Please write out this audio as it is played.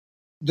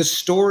the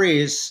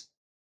stories,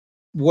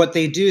 what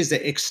they do is they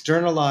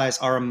externalize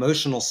our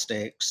emotional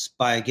stakes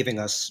by giving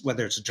us,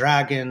 whether it's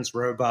dragons,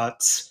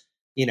 robots,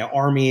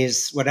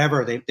 armies,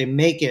 whatever. They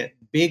make it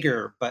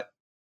bigger, but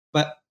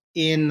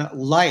in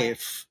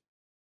life,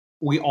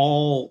 we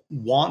all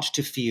want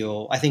to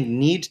feel, I think,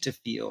 need to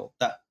feel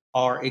that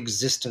our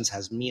existence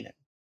has meaning.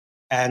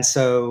 And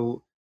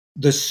so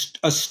a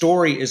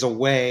story is a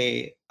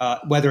way,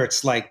 whether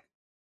it's like,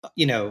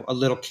 a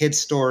little kid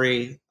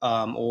story,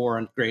 or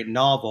a great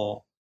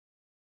novel.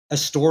 A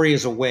story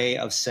is a way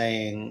of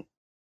saying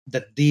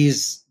that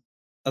these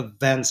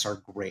events are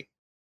great.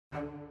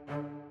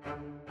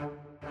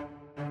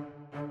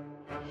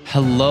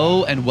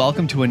 Hello, and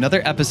welcome to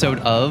another episode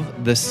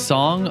of The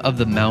Song of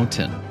the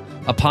Mountain,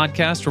 a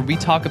podcast where we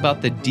talk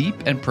about the deep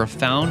and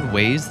profound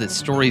ways that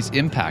stories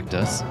impact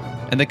us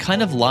and the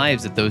kind of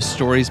lives that those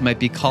stories might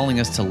be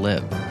calling us to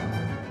live.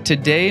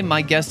 Today,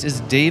 my guest is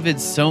David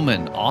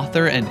Soman,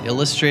 author and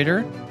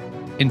illustrator.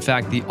 In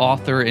fact, the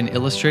author and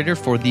illustrator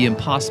for The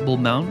Impossible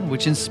Mountain,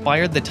 which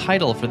inspired the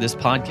title for this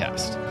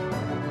podcast.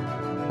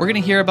 We're going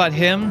to hear about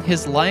him,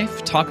 his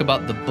life, talk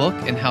about the book,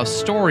 and how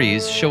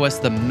stories show us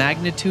the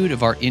magnitude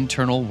of our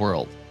internal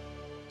world.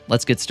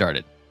 Let's get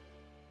started.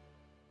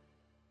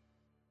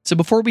 So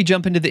before we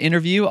jump into the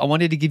interview, I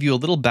wanted to give you a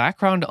little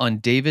background on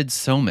David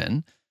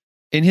Soman.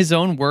 In his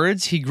own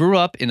words, he grew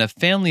up in a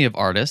family of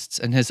artists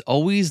and has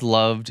always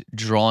loved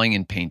drawing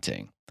and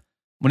painting.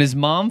 When his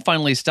mom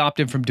finally stopped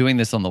him from doing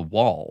this on the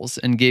walls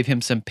and gave him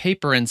some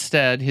paper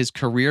instead, his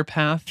career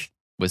path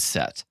was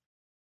set.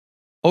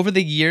 Over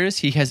the years,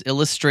 he has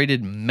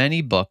illustrated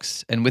many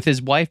books, and with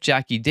his wife,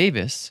 Jackie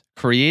Davis,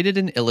 created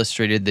and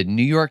illustrated the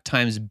New York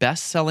Times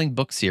best-selling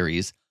book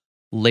series,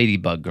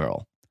 Ladybug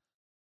Girl.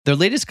 Their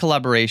latest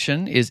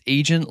collaboration is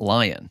Agent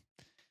Lion,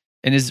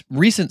 and his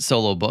recent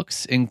solo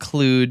books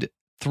include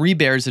Three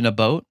Bears in a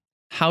Boat,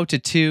 How to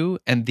Two,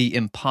 and The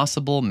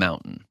Impossible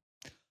Mountain.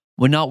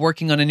 When not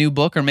working on a new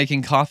book or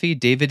making coffee,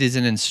 David is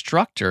an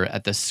instructor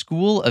at the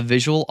School of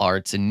Visual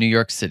Arts in New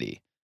York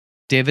City.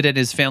 David and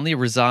his family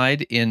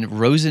reside in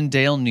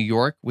Rosendale, New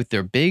York, with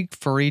their big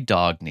furry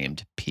dog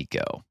named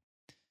Pico.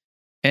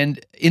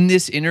 And in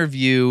this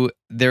interview,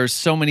 there's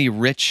so many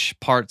rich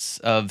parts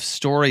of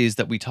stories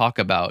that we talk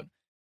about.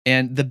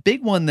 And the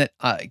big one that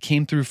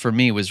came through for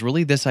me was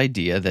really this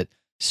idea that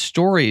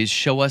stories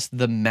show us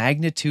the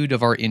magnitude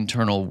of our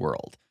internal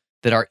world,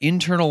 that our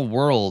internal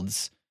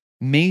worlds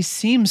may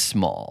seem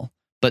small,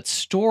 but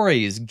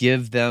stories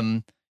give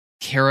them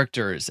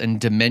characters and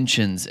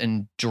dimensions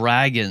and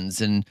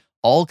dragons and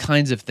all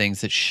kinds of things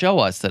that show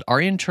us that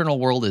our internal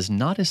world is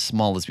not as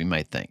small as we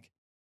might think.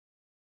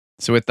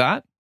 So with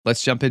that,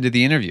 let's jump into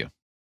the interview.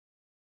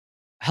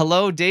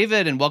 Hello,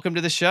 David, and welcome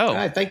to the show. All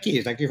right, thank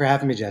you. Thank you for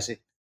having me, Jesse.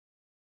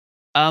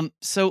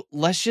 So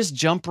let's just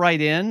jump right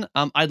in.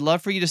 I'd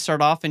love for you to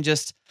start off and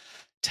just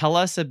tell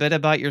us a bit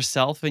about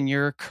yourself and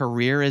your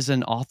career as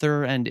an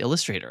author and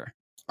illustrator.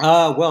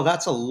 Well,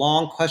 that's a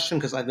long question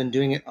because I've been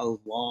doing it a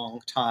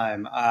long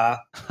time.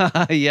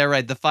 Yeah,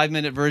 right. The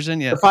 5-minute version.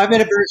 Yeah. The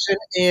 5-minute version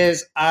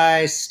is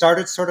I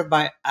started sort of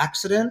by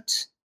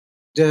accident,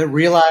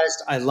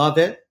 realized I love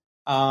it.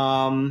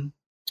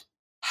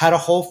 Had a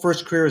whole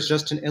first career as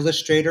just an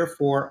illustrator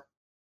for,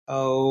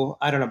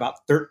 I don't know,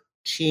 about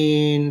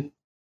 13,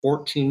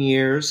 14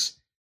 years.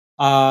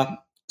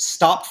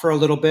 Stopped for a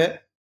little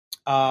bit.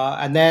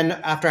 And then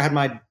after I had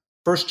my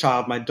first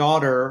child, my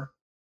daughter,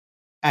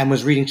 and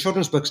was reading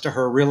children's books to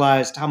her,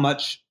 realized how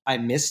much I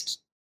missed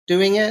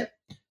doing it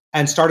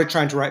and started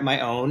trying to write my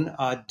own.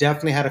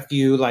 Definitely had a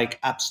few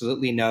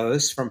absolutely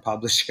no's from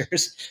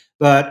publishers,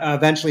 but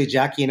eventually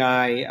Jackie and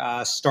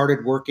I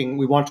started working.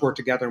 We wanted to work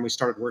together, and we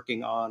started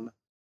working on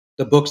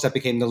the books that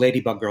became the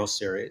Ladybug Girl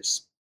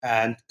series.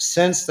 And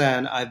since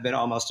then, I've been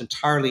almost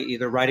entirely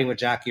either writing with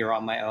Jackie or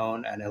on my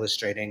own and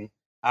illustrating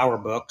our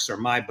books or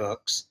my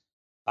books.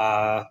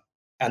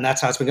 And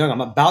that's how it's been going.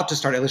 I'm about to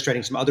start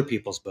illustrating some other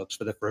people's books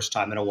for the first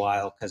time in a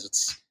while because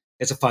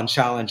it's a fun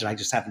challenge, and I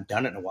just haven't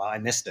done it in a while. I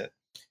missed it.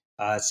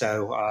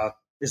 So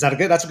is that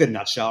that's a good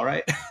nutshell,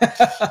 right?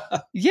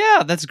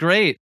 Yeah, that's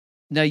great.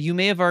 Now, you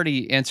may have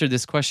already answered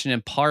this question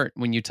in part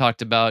when you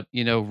talked about,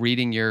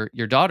 reading your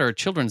daughter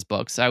children's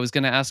books. I was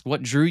going to ask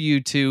what drew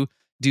you to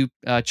do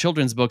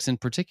children's books in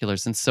particular,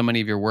 since so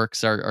many of your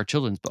works are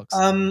children's books.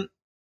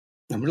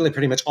 Really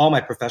pretty much all my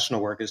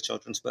professional work is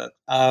children's book.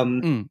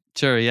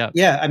 Sure, yeah.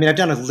 Yeah, I mean, I've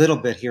done a little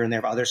bit here and there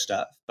of other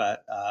stuff,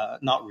 but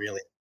not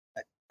really.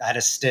 I had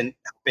a stint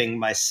helping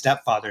my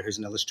stepfather, who's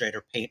an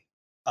illustrator, paint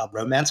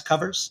romance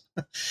covers,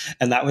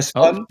 and that was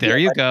fun. Oh, there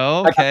you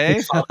go. I got to Okay.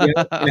 paint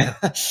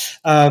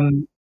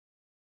Fabio,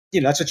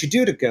 that's what you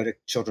do to go to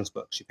children's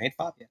books. You paint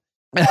Fabio.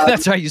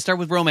 That's right. You start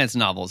with romance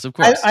novels, of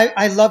course.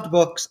 I loved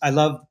books. I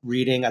loved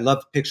reading. I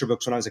loved picture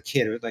books when I was a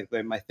kid. It was like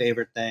my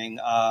favorite thing.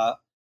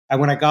 And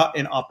when I got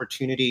an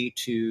opportunity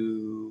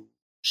to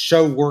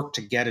show work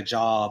to get a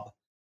job,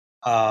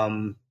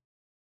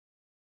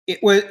 It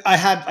was I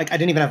had like I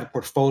didn't even have a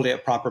portfolio, a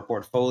proper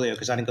portfolio,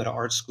 because I didn't go to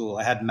art school.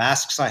 I had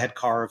masks I had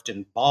carved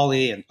in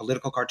Bali and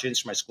political cartoons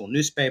for my school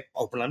newspaper,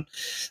 Oberlin,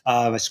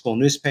 my school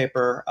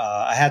newspaper.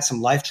 I had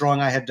some life drawing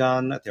I had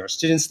done at the Art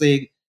Students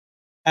League,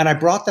 and I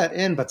brought that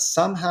in. But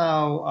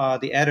somehow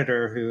the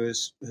editor,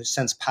 who's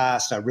since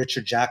passed,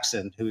 Richard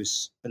Jackson,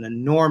 who's an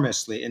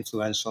enormously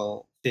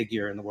influential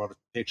figure in the world of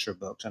picture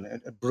books and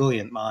a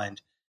brilliant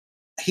mind,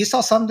 he saw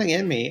something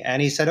in me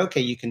and he said,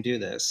 "Okay, you can do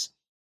this."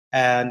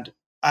 And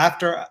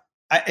after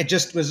it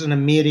just was an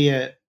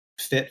immediate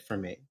fit for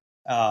me.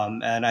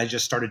 And I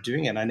just started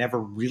doing it. I never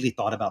really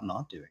thought about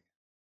not doing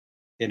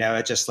it.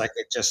 It just like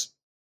it just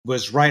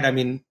was right. I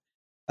mean,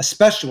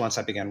 especially once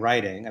I began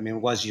writing. I mean,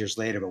 it was years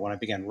later, but when I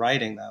began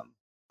writing them,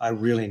 I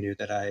really knew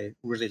that I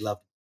really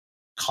loved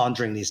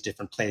conjuring these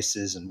different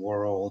places and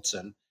worlds,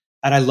 and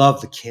I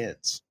love the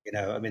kids.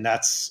 I mean,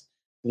 that's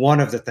one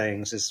of the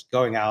things is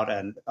going out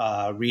and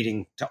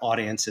reading to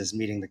audiences,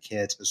 meeting the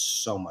kids is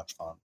so much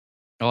fun.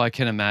 Oh, I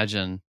can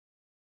imagine.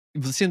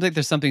 It seems like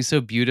there's something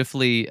so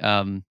beautifully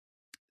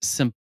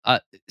sim- uh,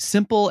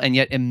 simple and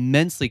yet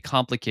immensely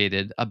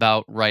complicated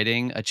about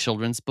writing a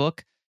children's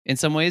book. In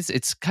some ways,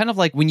 it's kind of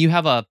like when you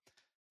have a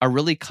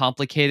really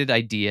complicated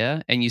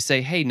idea and you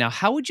say, "Hey, now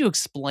how would you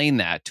explain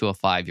that to a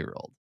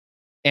 5-year-old?"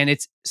 And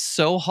it's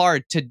so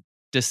hard to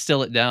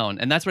distill it down.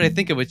 And that's what I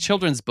think of with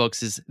children's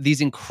books is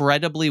these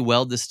incredibly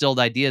well distilled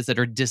ideas that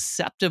are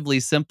deceptively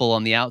simple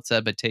on the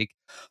outset, but take,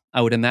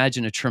 I would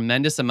imagine, a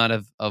tremendous amount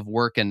of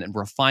work and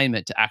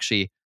refinement to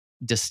actually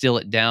distill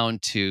it down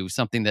to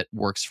something that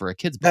works for a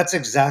kid's book. That's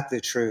exactly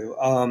true.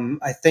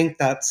 I think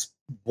that's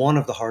one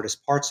of the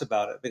hardest parts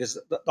about it because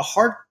the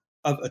heart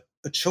of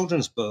a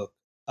children's book,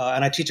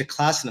 and I teach a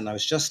class in it, and I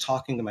was just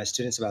talking to my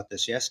students about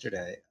this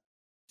yesterday,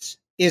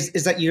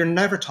 is that you're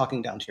never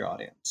talking down to your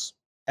audience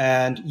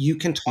and you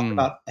can talk Mm,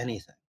 about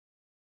anything.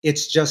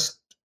 It's just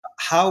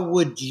how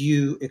would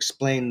you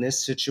explain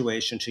this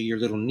situation to your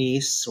little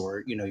niece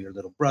or your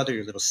little brother,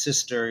 your little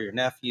sister, your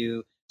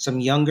nephew, some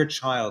younger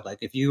child? Like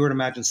if you were to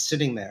imagine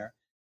sitting there,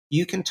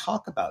 you can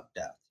talk about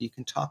death, you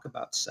can talk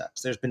about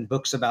sex. There's been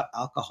books about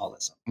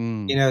alcoholism.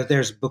 mm,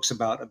 There's books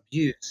about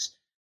abuse.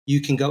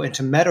 You can go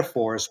into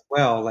metaphors,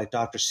 well, like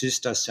Dr.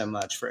 Seuss does so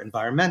much for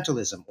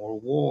environmentalism or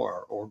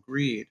war or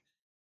greed.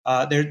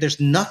 There's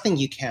nothing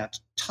you can't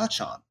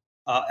touch on,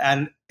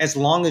 and as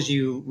long as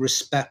you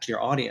respect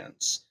your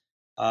audience,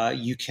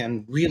 you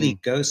can mm. really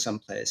go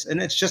someplace.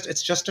 And it's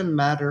just a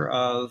matter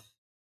of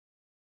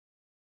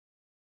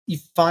you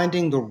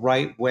finding the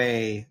right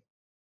way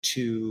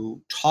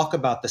to talk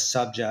about the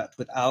subject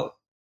without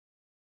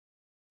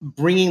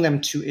bringing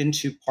them to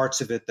into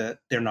parts of it that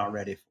they're not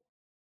ready for.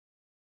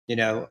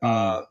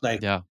 Mm,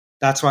 Like yeah.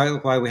 that's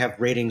why we have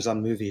ratings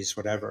on movies,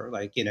 whatever.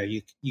 Like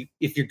you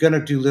if you're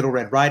gonna do Little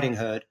Red Riding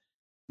Hood,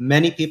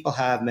 many people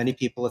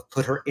have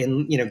put her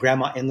in,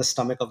 grandma in the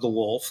stomach of the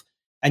wolf.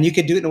 And you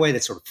could do it in a way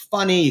that's sort of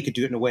funny. You could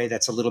do it in a way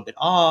that's a little bit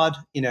odd.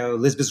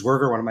 Elizabeth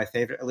Zwerger, one of my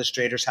favorite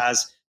illustrators,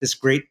 has this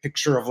great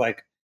picture of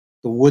like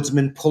the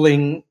woodsman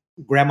pulling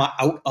grandma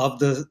out of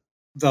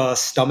the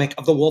stomach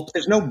of the wolf.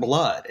 There's no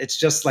blood. It's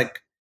just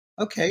like,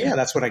 okay, yeah,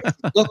 that's what I guess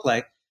it would look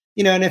like.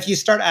 And if you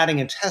start adding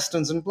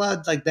intestines and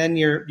blood, like then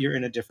you're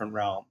in a different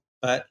realm.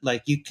 But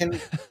like you can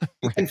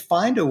Right.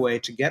 find a way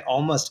to get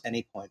almost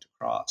any point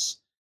across.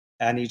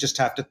 And you just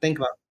have to think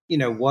about,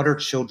 what are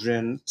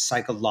children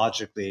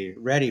psychologically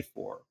ready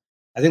for?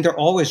 I think they're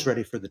always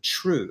ready for the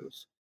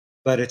truth,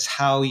 but it's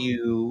how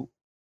you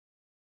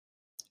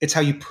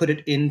put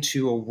it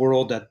into a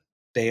world that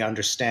they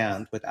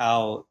understand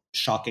without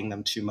shocking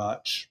them too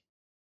much.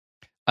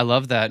 I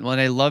love that. Well,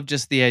 and I love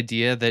just the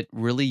idea that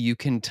really you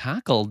can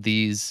tackle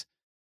these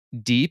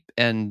deep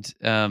and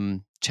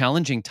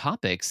challenging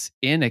topics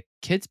in a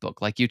kid's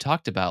book, like you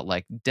talked about,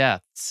 like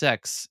death,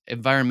 sex,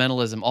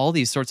 environmentalism, all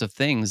these sorts of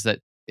things that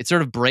it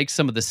sort of breaks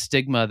some of the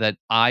stigma that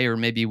I or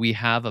maybe we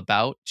have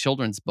about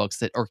children's books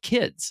that or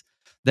kids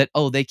that,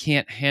 oh, they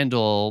can't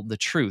handle the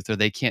truth or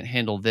they can't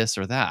handle this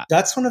or that.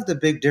 That's one of the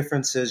big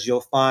differences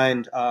you'll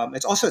find.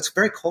 It's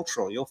very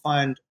cultural. You'll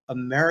find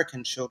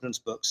American children's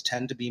books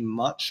tend to be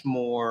much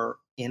more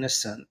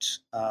innocent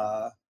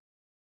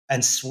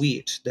and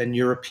sweet than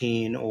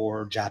European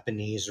or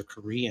Japanese or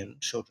Korean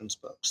children's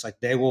books. Like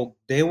they will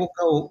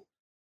go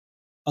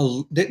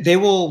they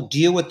will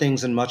deal with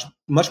things in much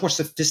more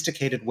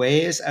sophisticated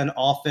ways and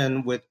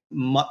often with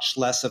much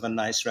less of a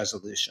nice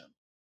resolution.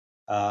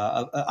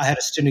 I had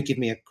a student give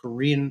me a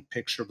Korean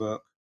picture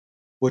book,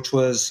 which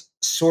was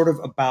sort of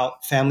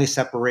about family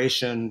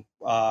separation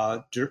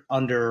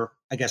under,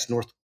 I guess,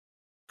 North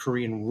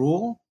Korean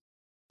rule.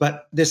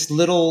 But this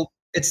little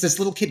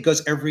kid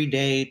goes every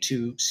day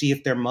to see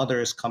if their mother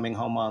is coming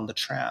home on the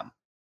tram.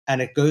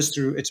 And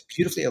it's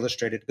beautifully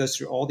illustrated. It goes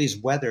through all these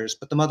weathers,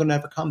 but the mother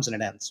never comes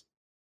and it ends.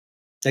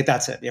 Like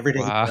that's it. Every day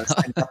he Wow. goes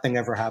and nothing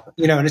ever happened.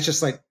 And it's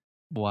just like,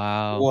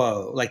 Wow.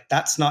 whoa, like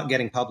that's not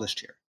getting published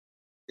here.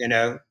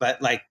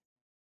 But like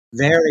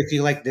there, I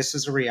feel like this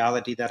is a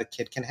reality that a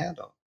kid can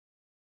handle.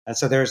 And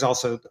so there's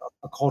also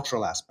a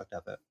cultural aspect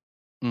of it.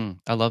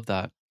 I love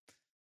that.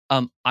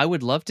 I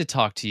would love to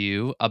talk to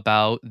you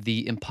about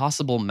The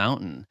Impossible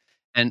Mountain.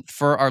 And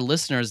for our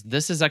listeners,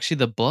 this is actually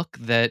the book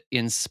that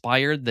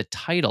inspired the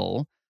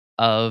title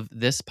of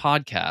this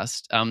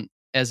podcast.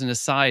 As an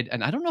aside,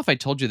 and I don't know if I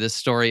told you this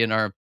story in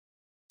our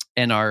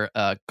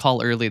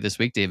call early this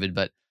week, David,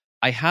 but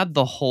I had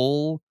this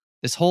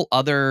whole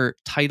other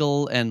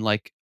title and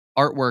like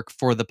artwork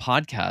for the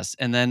podcast,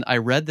 and then I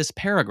read this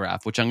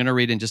paragraph, which I'm going to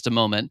read in just a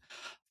moment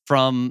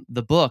from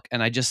the book,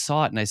 and I just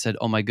saw it and I said,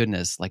 "Oh my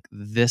goodness, like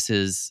this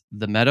is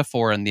the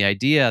metaphor and the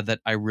idea that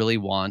I really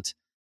want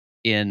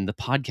in the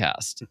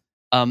podcast."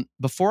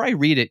 Before I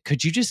read it,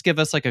 could you just give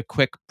us like a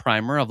quick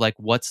primer of like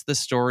what's the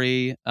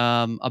story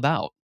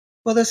about?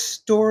 Well, the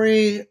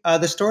story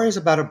is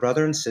about a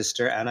brother and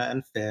sister, Anna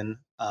and Finn,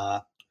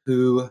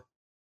 who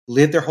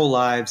live their whole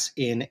lives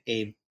in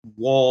a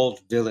walled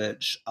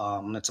village.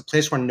 It's a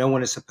place where no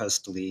one is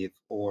supposed to leave,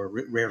 or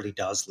rarely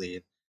does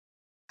leave,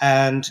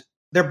 and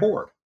they're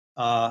bored.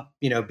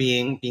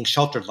 Being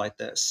sheltered like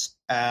this.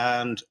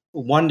 And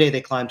one day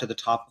they climb to the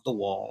top of the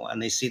wall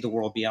and they see the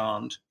world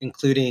beyond,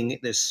 including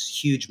this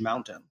huge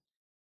mountain.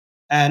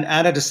 And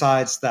Anna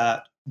decides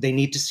that they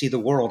need to see the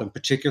world, and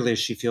particularly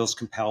she feels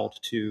compelled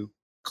to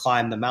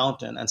climb the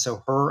mountain. And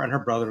so her and her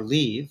brother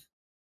leave,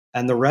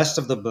 and the rest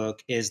of the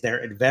book is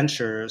their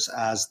adventures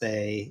as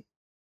they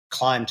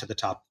climb to the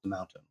top of the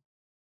mountain.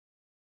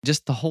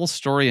 Just the whole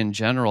story in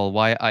general,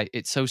 why I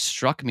it so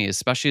struck me,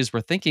 especially as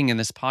we're thinking in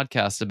this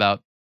podcast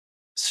about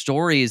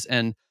stories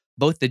and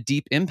both the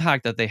deep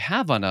impact that they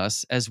have on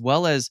us, as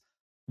well as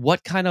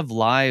what kind of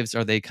lives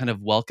are they kind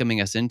of welcoming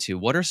us into?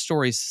 What are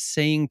stories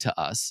saying to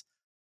us?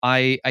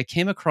 I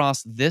came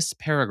across this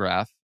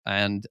paragraph,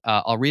 and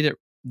I'll read it.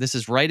 This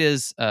is right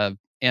as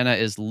Anna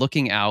is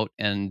looking out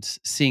and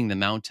seeing the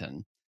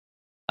mountain.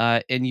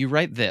 And you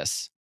write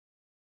this: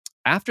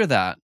 after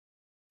that,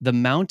 the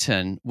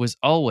mountain was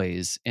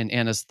always in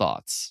Anna's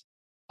thoughts,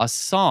 a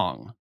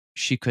song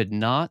she could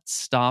not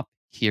stop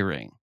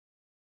hearing.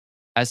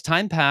 As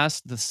time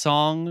passed, the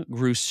song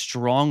grew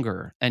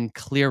stronger and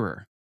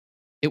clearer.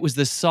 It was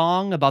the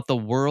song about the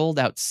world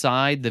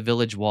outside the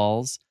village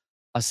walls,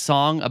 a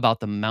song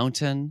about the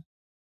mountain,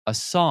 a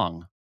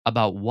song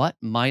about what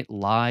might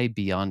lie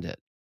beyond it.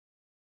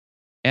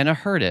 Anna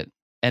heard it,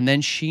 and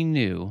then she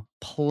knew,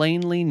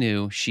 plainly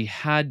knew, she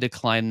had to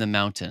climb the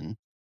mountain.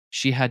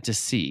 She had to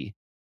see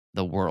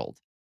the world.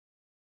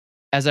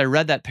 As I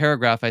read that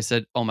paragraph, I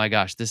said, "Oh my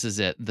gosh, this is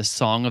it. The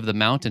song of the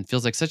mountain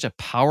feels like such a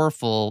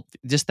powerful,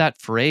 just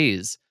that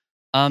phrase."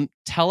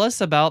 Tell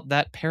us about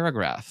that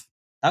paragraph.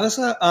 That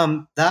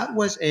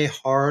was a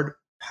hard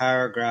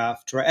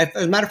paragraph to write.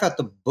 As a matter of fact,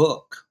 the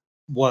book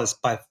was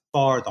by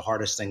far the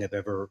hardest thing I've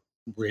ever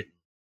written.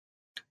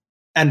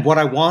 And what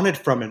I wanted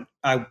from it,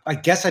 I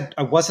guess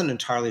I wasn't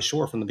entirely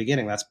sure from the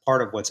beginning. That's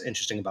part of what's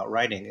interesting about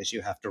writing is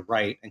you have to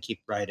write and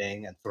keep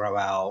writing and throw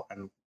out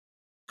and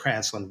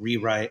cancel and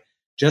rewrite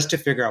just to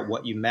figure out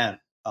what you meant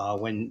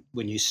when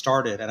you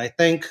started. And I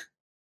think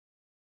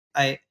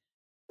I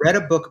read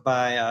a book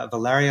by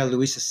Valeria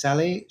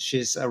Luisacelli.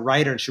 She's a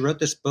writer, and she wrote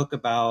this book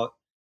about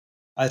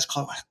it's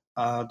called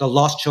the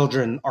Lost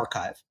Children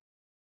Archive,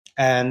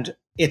 and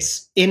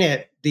it's in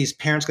it. These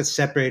parents get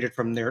separated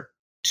from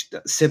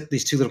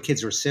these two little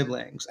kids who are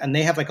siblings, and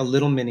they have like a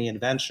little mini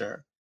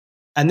adventure.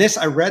 And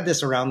I read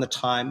this around the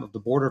time of the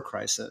border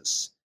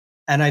crisis,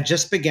 and I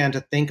just began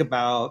to think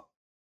about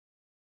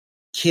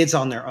kids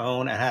on their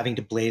own and having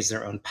to blaze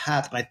their own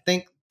path. And I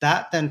think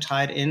that then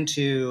tied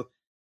into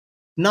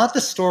not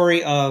the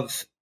story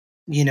of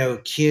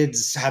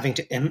kids having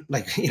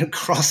to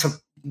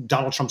cross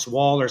Donald Trump's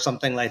wall or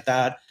something like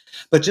that,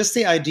 but just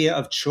the idea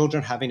of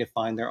children having to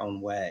find their own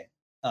way.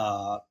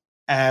 Uh,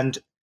 and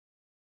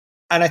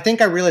and I think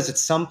I realized at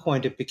some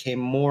point it became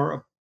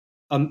more.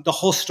 The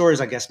whole story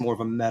is, I guess, more of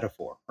a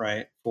metaphor,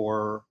 right,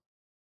 for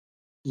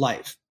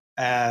life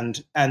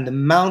and the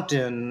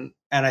mountain.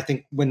 And I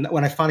think when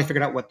I finally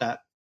figured out what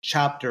that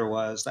chapter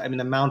was, I mean,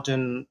 the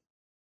mountain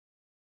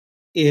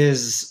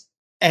is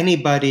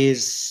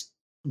anybody's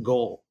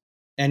goal,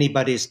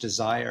 anybody's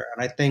desire.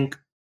 And I think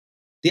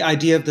the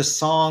idea of the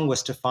song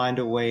was to find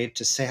a way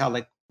to say how,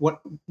 like, what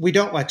we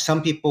don't like.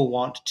 Some people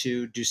want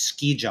to do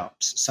ski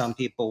jumps, some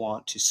people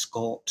want to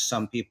sculpt,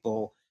 some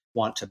people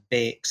want to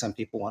bake, some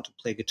people want to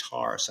play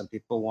guitar, some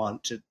people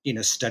want to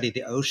study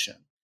the ocean.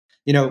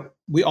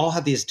 We all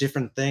have these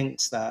different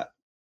things that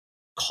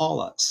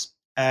call us.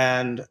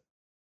 And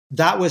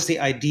that was the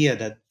idea,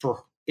 that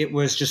for it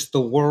was just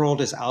the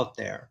world is out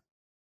there,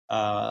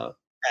 uh,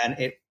 and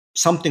it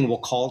something will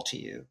call to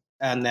you.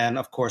 And then,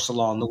 of course,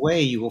 along the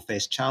way, you will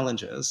face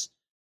challenges.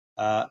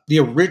 And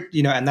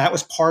that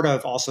was part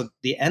of also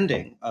the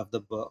ending of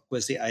the book,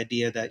 was the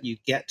idea that you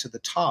get to the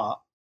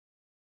top,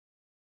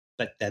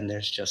 but then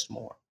there's just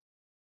more.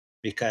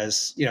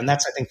 Because and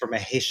that's, I think, from a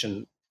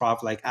Haitian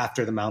proverb, like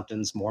after the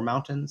mountains, more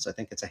mountains. I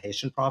think it's a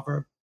Haitian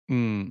proverb.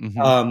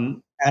 Mm-hmm.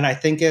 And I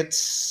think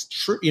it's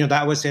true.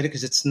 That was it,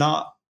 because it's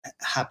not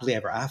happily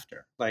ever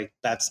after. Like,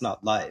 that's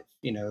not life.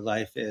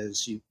 Life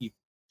is, you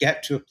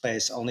get to a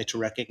place only to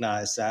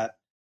recognize that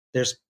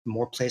there's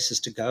more places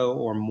to go,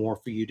 or more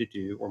for you to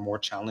do, or more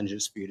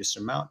challenges for you to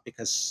surmount,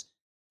 because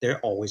there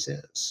always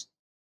is.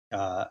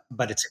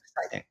 But it's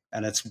exciting,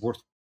 and it's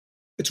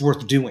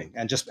worth doing.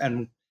 And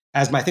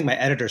as I think my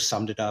editor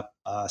summed it up,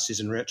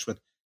 Susan Rich, with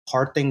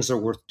hard things are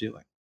worth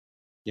doing.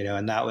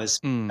 And that was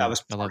I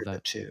part love of that.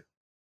 it too.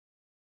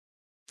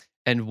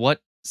 And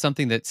what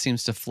something that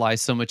seems to fly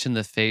so much in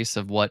the face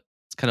of what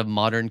kind of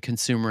modern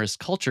consumerist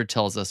culture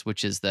tells us,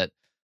 which is that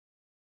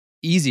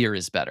easier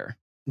is better.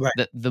 Right,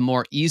 That the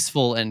more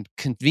easeful and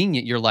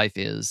convenient your life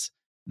is,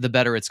 the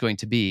better it's going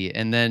to be.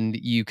 And then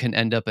you can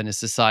end up in a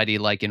society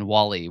like in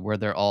Wall-E, where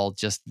they're all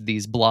just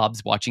these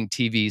blobs watching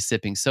TV,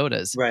 sipping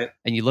sodas. right.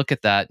 And you look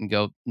at that and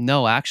go,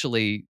 no,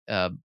 actually,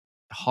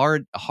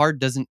 hard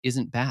doesn't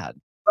isn't bad.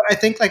 But I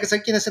think, like, it's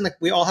like, saying, like,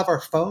 we all have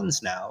our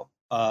phones now,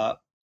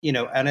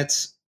 and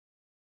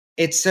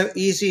it's so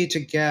easy to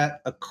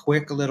get a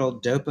quick little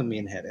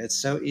dopamine hit. It's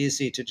so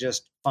easy to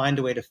just find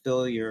a way to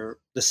fill the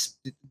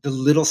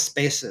little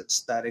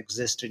spaces that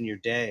exist in your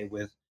day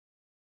with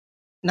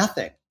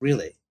nothing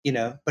really,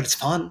 but it's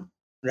fun,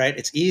 right?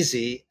 It's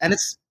easy, and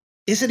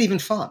is it even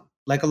fun?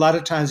 Like, a lot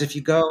of times, if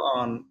you go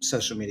on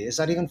social media, is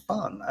that even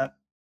fun?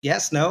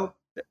 Yes, no,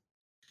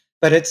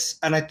 but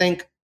and I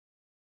think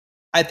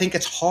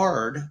it's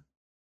hard.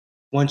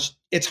 Once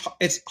it's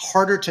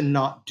harder to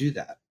not do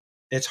that.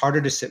 It's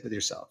harder to sit with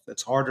yourself.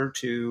 It's harder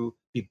to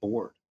be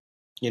bored.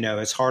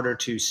 It's harder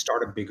to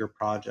start a bigger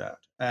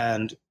project.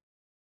 And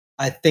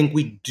I think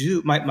we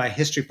do. My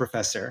history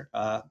professor,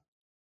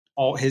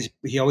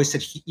 he always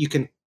said, you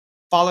can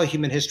follow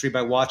human history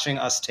by watching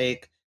us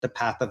take the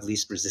path of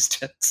least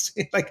resistance.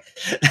 Like,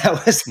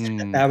 that was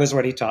Mm, that was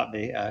what he taught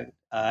me,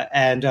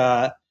 and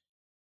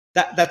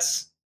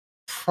that's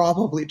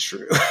probably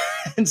true.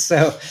 And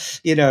so,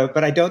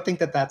 but I don't think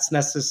that that's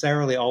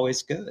necessarily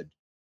always good.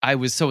 I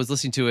was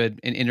listening to an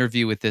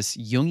interview with this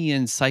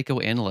Jungian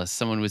psychoanalyst.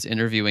 Someone was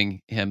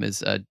interviewing him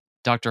as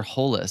Dr.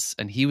 Hollis,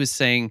 and he was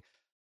saying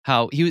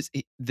how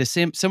the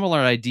same similar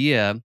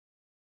idea,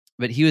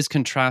 but he was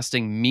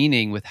contrasting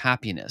meaning with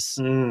happiness.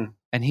 Mm,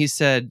 And he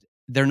said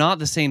they're not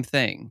the same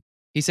thing.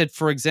 He said,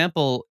 for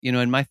example,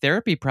 in my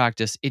therapy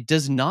practice, it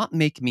does not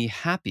make me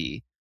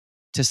happy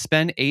to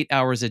spend 8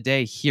 hours a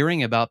day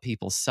hearing about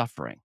people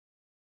suffering,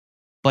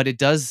 but it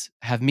does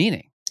have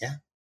meaning. yeah.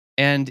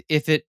 And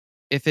if it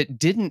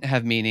didn't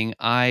have meaning,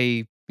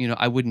 I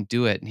wouldn't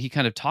do it. And he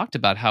kind of talked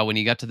about how when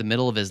he got to the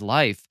middle of his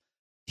life,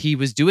 he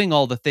was doing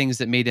all the things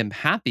that made him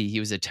happy. He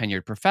was a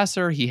tenured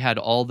professor. He had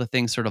all the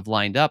things sort of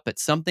lined up, but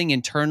something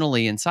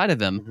internally inside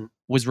of him Mhm.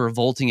 was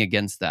revolting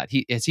against that.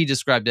 As he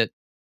described it,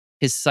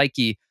 his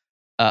psyche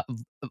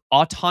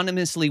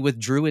autonomously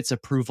withdrew its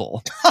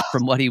approval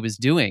from what he was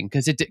doing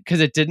because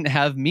it didn't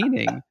have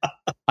meaning.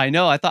 I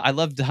know. I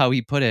loved how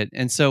he put it.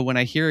 And so when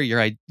I hear your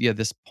idea,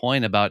 this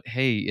point about,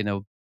 hey,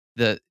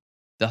 the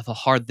the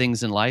hard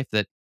things in life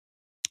that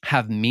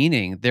have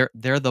meaning, they're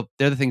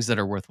the things that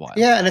are worthwhile.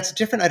 Yeah, and it's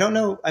different. I don't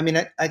know. I mean,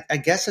 I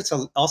guess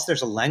also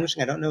there's a language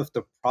thing. I don't know if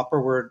the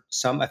proper word.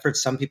 I've heard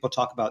some people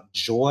talk about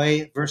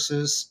joy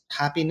versus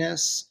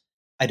happiness.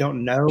 I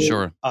don't know.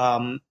 Sure.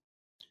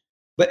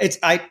 But it's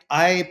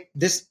I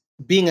this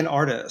being an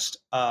artist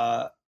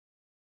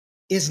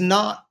is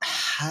not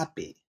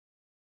happy,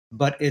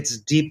 but it's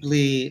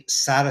deeply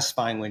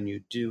satisfying when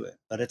you do it.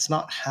 But it's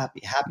not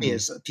happy. Happy Mm.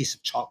 is a piece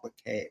of chocolate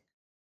cake.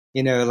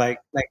 Like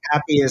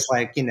happy is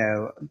like,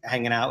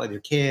 hanging out with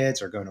your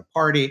kids or going to a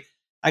party.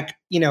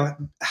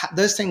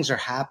 Those things are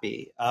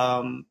happy.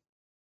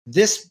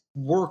 This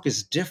work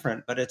is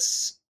different, but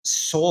it's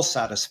soul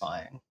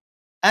satisfying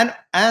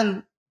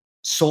and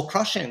soul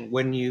crushing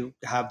when you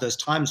have those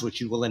times, which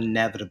you will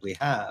inevitably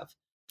have.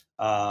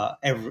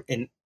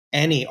 In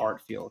any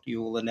art field,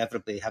 you will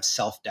inevitably have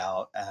self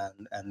doubt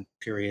and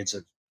periods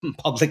of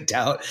public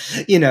doubt,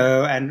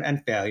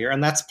 and failure,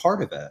 and that's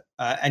part of it.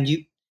 And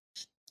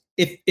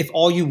if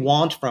all you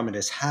want from it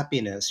is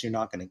happiness, you're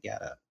not going to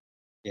get it.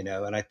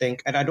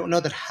 And I don't know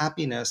that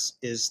happiness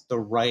is the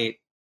right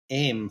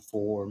aim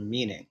for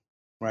meaning,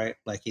 right?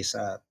 Like you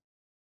said.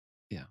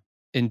 Yeah.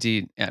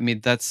 Indeed. I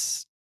mean,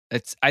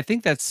 I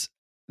think that's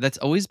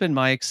always been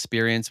my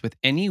experience with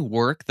any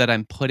work that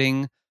I'm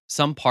putting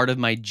some part of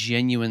my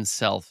genuine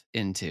self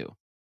into.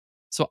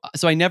 So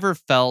I never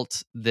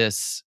felt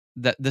this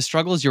that the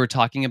struggles you were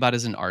talking about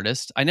as an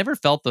artist, I never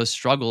felt those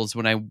struggles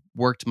when I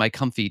worked my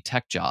comfy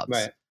tech jobs.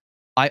 Right.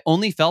 I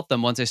only felt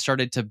them once I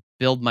started to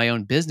build my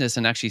own business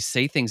and actually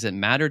say things that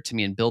mattered to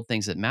me and build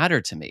things that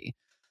matter to me.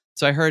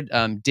 So I heard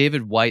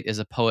David White is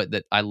a poet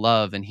that I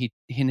love, and he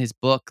in his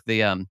book,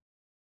 the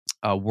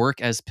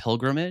Work as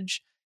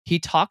Pilgrimage, he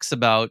talks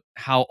about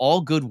how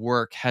all good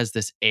work has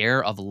this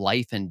air of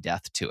life and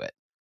death to it.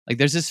 Like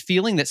there's this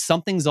feeling that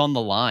something's on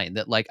the line,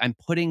 that like I'm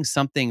putting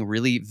something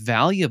really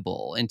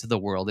valuable into the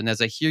world. And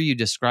as I hear you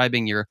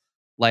describing your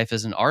life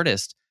as an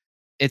artist,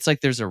 it's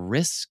like there's a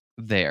risk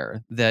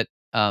there that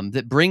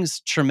brings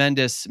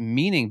tremendous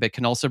meaning, but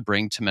can also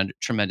bring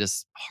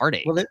tremendous Well,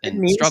 heartache it and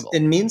means struggle.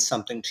 it means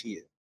something to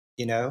you,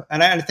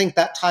 and I think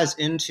that ties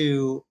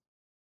into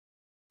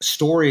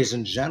stories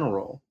in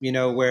general,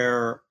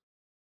 where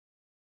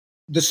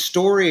the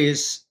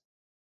stories,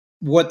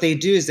 what they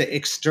do is they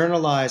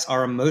externalize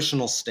our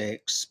emotional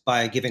stakes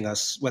by giving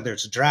us, whether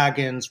it's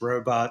dragons,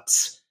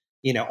 robots,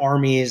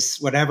 armies,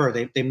 whatever.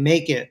 They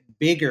make it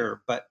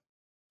bigger, but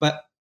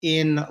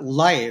in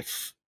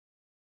life,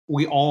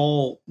 we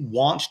all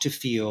want to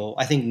feel,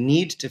 I think,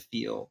 need to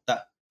feel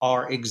that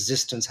our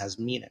existence has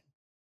meaning.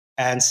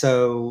 And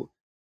so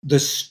a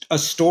Mm,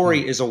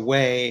 story is a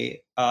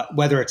way,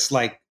 whether it's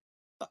like,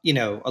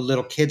 a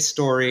little kid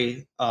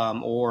story,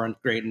 or a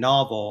great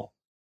novel.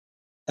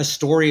 A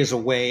story is a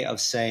way of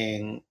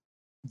saying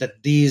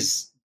that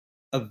these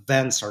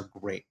events are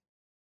great,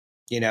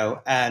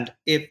 and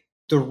if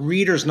the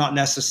reader's not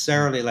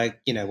necessarily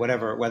like,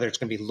 whatever, whether it's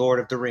going to be Lord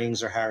of the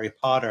Rings or Harry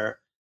Potter,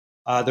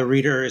 the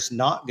reader is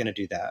not going to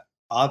do that,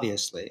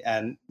 obviously.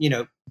 And,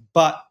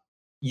 but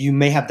you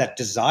may have that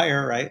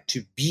desire, right,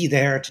 to be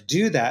there to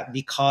do that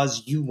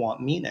because you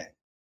want meaning.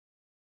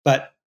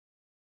 But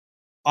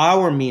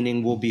our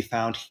meaning will mm, be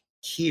found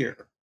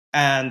here.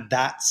 And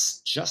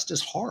that's just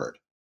as hard,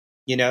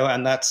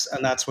 and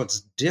that's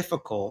what's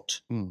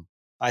difficult, mm.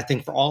 I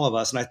think, for all of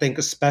us. And I think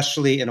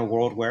especially in a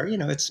world where,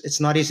 it's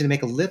not easy to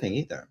make a living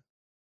either.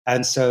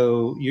 And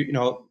so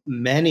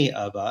many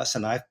of us,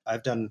 and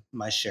I've done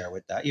my share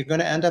with that, you're going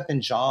to end up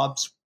in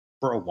jobs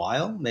for a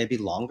while, maybe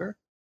longer,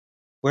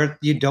 where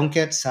you don't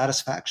get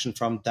satisfaction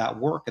from that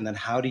work. And then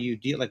how do you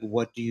deal, like,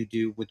 what do you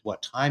do with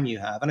what time you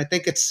have? And I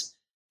think it's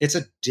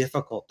a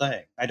difficult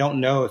thing. I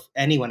don't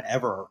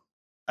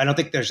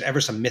think there's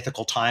ever some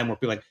mythical time where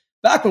people are like,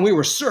 back when we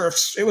were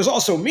serfs, it was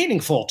also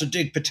meaningful to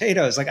dig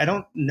potatoes. Like, I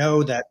don't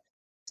know that,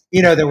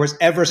 there was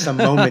ever some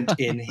moment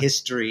in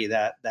history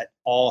that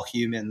all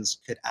humans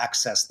could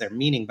access their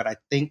meaning. But I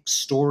think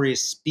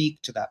stories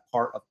speak to that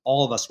part of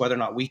all of us, whether or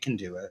not we can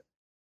do it,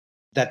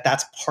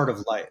 that's part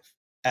of life.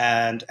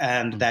 And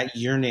Mm. that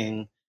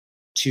yearning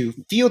to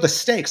feel the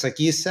stakes, like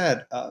you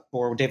said,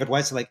 or David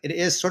White said, like, it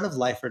is sort of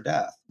life or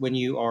death when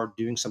you are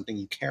doing something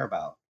you care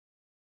about.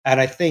 And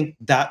I think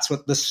that's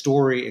what the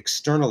story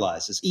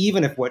externalizes,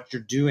 even if what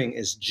you're doing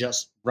is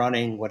just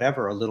running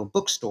whatever, a little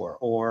bookstore,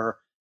 or,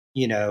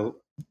 you know,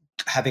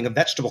 having a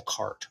vegetable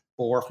cart.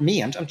 Or for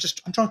me, I'm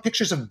drawing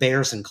pictures of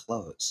bears in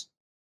clothes.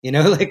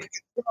 Like,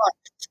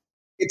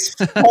 it's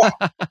far,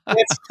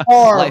 it's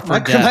far, Life or my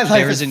death, life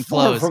bears is in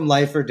far clothes. from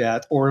life or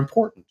death or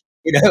important.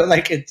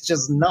 Like, it's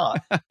just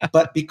not.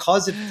 But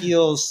because it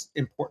feels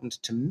important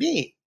to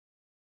me,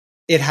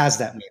 it has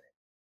that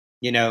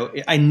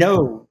meaning. I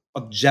know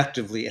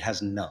objectively it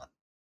has none.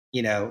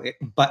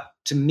 But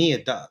to me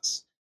it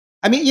does.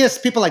 I mean, yes,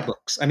 people like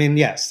books. I mean,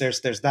 yes,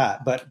 there's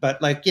that.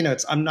 But like,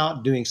 it's I'm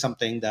not doing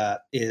something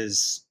that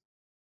is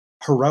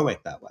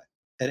heroic that way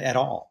at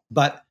all.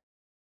 But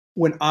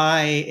when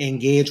I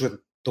engage with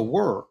the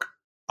work,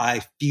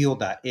 I feel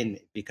that in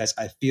me because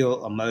I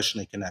feel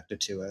emotionally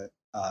connected to it,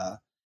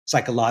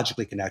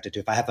 psychologically connected to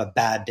it. If I have a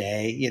bad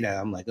day,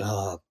 I'm like,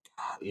 oh,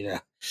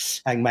 God,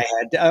 hang my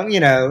head down.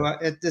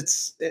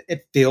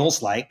 It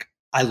feels like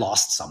I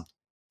lost something.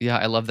 Yeah,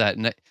 I love that,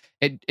 and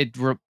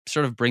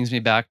sort of brings me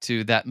back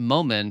to that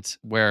moment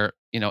where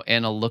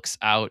Anna looks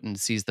out and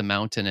sees the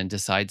mountain and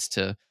decides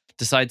to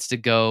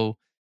go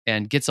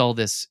and gets all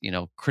this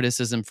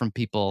criticism from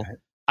people. Right?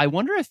 I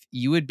wonder if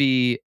you would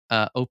be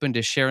open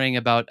to sharing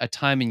about a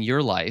time in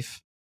your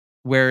life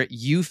where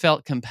you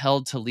felt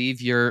compelled to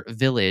leave your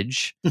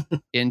village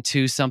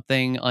into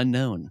something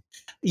unknown.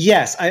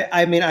 Yes,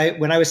 I mean, I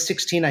when I was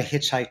 16, I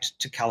hitchhiked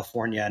to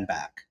California and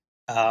back,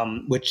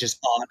 which is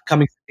odd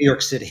coming from New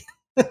York City.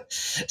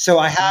 So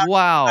I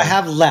Wow.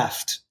 have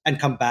left and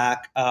come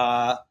back.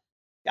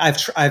 I've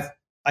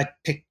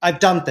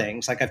done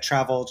things like I've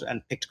traveled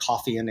and picked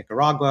coffee in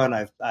Nicaragua,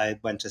 and I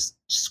went to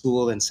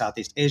school in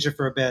Southeast Asia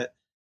for a bit.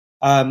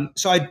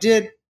 So I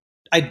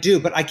do,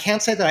 but I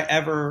can't say that I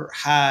ever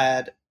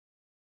had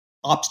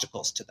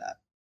obstacles to that.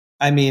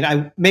 I mean,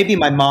 I maybe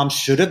my mom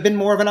should have been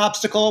more of an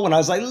obstacle when I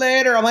was like,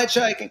 later, I'm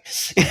hitchhiking.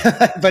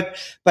 But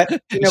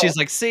She's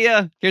like, "See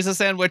ya. Here's a she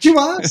sandwich."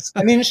 was.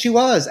 I mean, she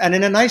was, and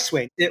in a nice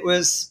way. It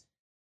was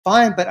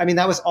fine, but I mean,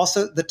 that was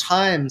also the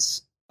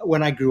times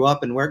when I grew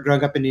up and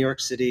growing up in New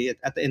York City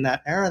in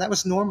that era. That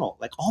was normal.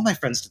 Like, all my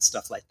friends did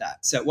stuff like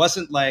that, so it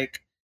wasn't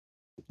like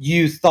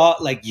you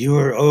thought like you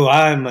were, oh,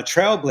 I'm a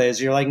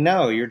trailblazer. You're like,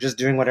 no, you're just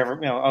doing whatever,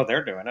 oh,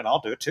 they're doing it, I'll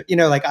do it too.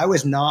 Like, I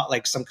was not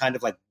like some kind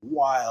of like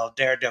wild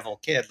daredevil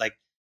kid. Like,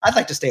 I'd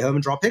like to stay home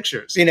and draw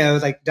pictures,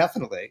 like,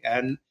 definitely.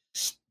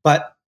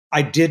 But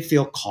I did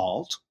feel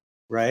called,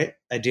 right?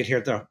 I did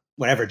hear the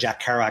whatever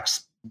Jack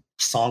Kerouac's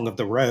Song of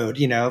the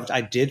Road,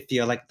 I did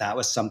feel like that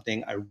was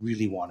something I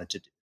really wanted to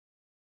do.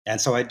 And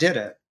so I did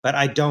it. But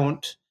I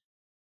don't,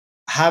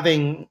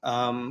 having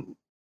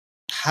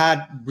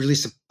had really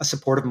a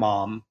supportive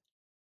mom.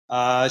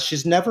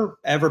 She's never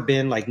ever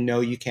been like, no,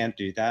 you can't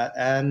do that,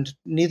 and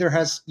neither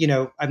has,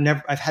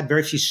 I've had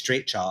very few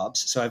straight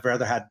jobs, so I've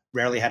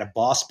rarely had a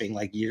boss being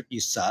like, you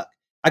suck.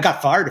 I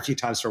got fired a few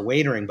times for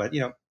waitering, but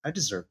I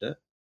deserved it.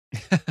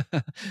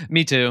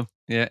 Me too.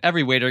 Yeah,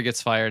 every waiter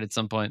gets fired at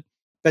some point.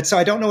 But so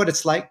I don't know what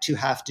it's like to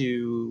have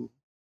to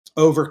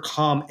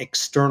overcome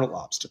external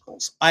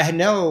obstacles. I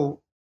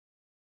know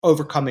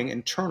overcoming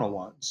internal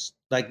ones.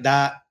 Like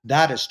that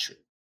is true.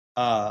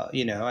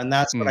 And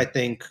that's what Mm, I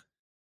think.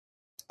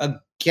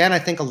 Again, I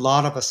think a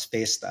lot of us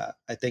face that.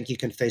 I think you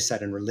can face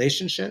that in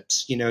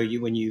relationships. If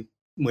you're going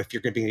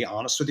to be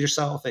honest with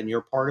yourself and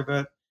you're part of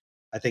it,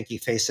 I think you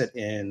face it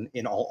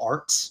in all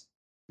arts.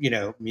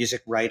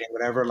 Music, writing,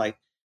 whatever. Like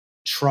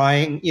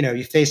trying.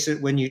 You face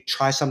it when you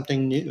try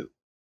something new.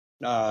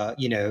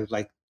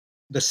 Like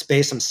the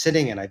space I'm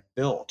sitting in, I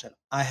built, and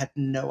I had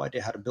no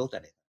idea how to build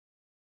anything.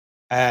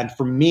 And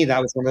for me, that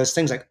was one of those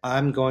things like,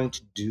 I'm going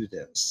to do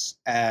this.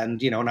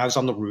 And I was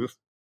on the roof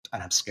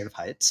and I'm scared of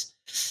heights,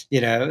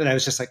 and I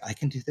was just like, I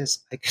can do this.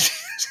 I can do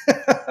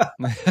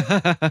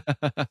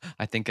this.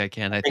 I think I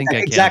can. I think I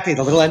can. Exactly.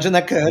 The little engine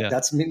that could. Yeah.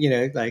 That's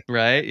me, like,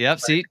 Right. Yep.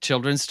 See,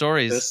 children's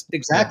stories. this Yeah.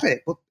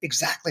 exactly. Well,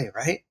 exactly,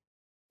 right?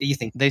 You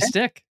think They you can,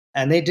 stick.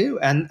 and they do.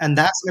 And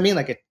that's what I mean.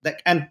 Like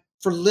and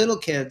for little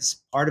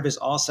kids, part of it is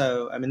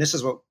also, I mean, this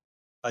is what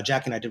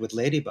Jackie and I did with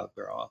Ladybug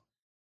Girl.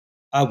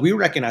 We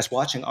recognize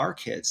watching our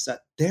kids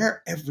that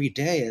their every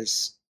day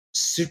is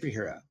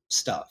superhero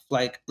stuff.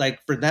 Like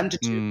for them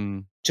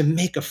Mm. to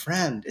make a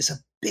friend is a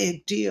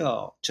big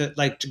deal. To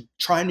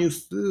try new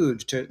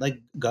food, to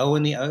like go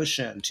in the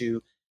ocean,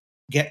 to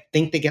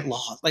think they get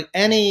lost. Like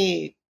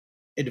any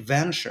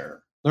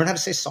adventure, learn how to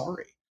say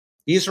sorry.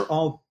 These are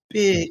all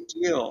big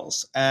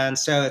deals. And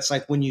so it's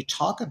like when you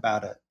talk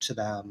about it to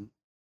them,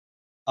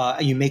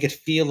 you make it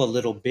feel a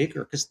little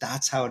bigger because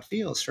that's how it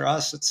feels for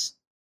us.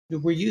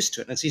 We're used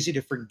to it, and it's easy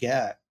to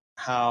forget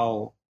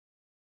how,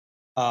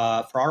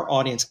 for our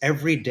audience,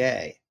 every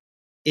day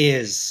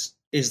is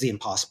the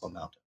impossible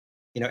mountain.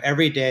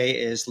 Every day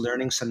is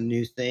learning some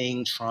new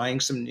thing, trying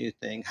some new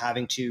thing,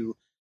 having to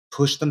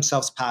push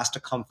themselves past a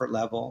comfort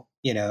level.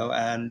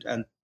 And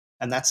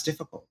that's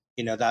difficult.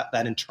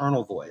 That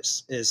internal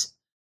voice is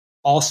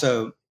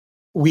also,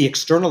 we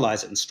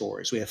externalize it in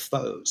stories. We have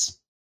foes.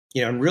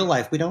 In real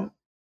life, we don't.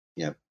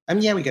 I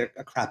mean, yeah, we get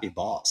a crappy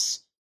boss,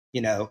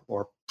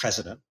 or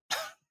president,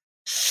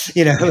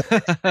 you know,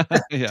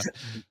 Yeah.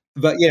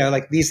 but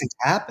like these things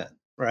happen,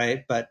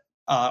 right? But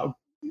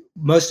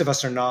most of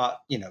us are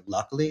not,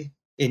 luckily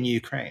in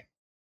Ukraine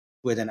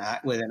with an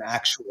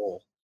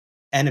actual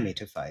enemy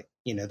to fight.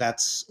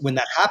 That's when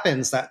that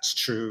happens. That's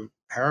true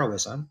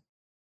heroism.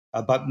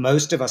 But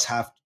most of us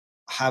have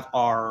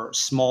our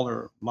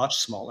smaller, much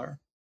smaller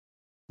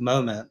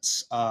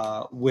moments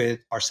with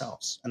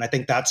ourselves, and I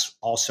think that's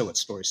also what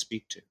stories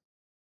speak to.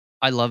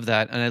 I love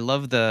that. And I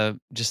love the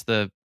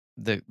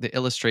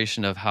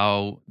illustration of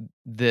how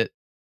the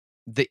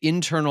the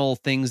internal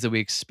things that we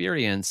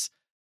experience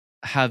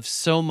have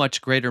so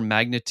much greater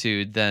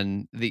magnitude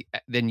than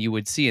you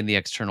would see in the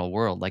external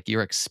world. Like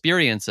your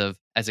experience of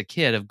as a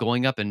kid of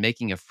going up and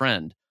making a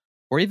friend,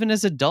 or even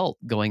as adult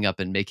going up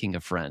and making a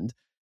friend,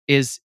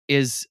 is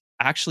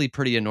actually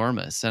pretty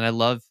enormous. And I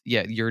love,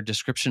 yeah, your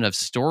description of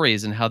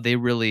stories and how they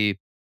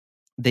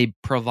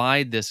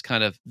provide this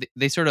kind of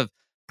they sort of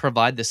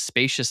provide the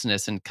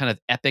spaciousness and kind of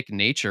epic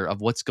nature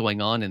of what's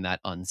going on in that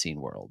unseen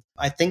world.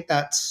 I think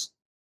that's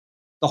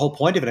the whole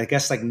point of it. I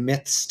guess like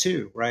myths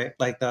too, right?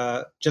 Like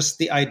the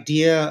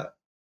idea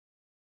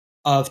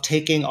of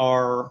taking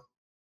our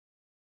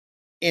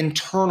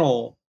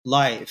internal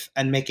life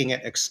and making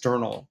it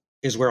external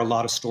is where a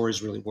lot of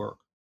stories really work.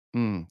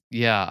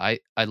 Yeah,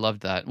 I love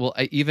that. Well,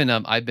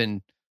 I've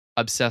been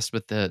obsessed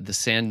with the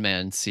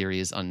Sandman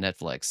series on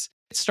Netflix.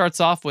 It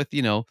starts off with,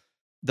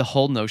 the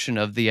whole notion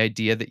of the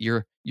idea that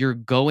you're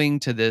going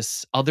to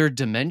this other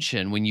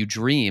dimension when you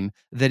dream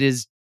that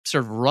is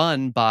sort of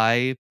run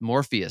by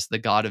Morpheus, the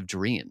god of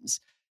dreams.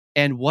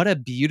 And what a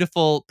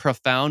beautiful,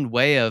 profound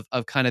way of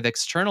kind of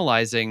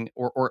externalizing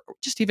or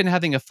just even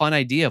having a fun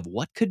idea of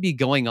what could be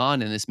going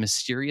on in this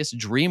mysterious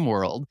dream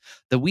world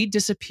that we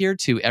disappear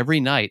to every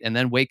night and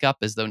then wake up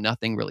as though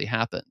nothing really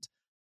happened.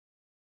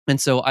 And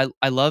so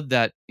I love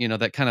that,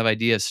 that kind of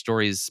idea of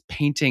stories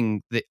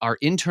painting our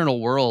internal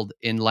world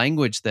in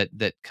language that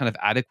kind of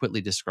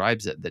adequately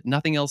describes it, that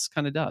nothing else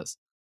kind of does.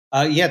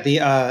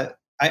 Yeah,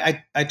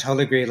 I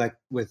totally agree. Like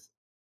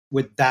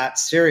with that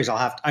series,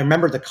 I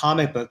remember the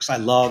comic books. I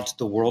loved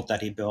the world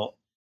that he built,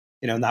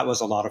 and that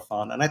was a lot of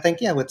fun. And I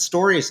think, yeah, with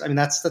stories, I mean,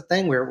 that's the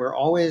thing where we're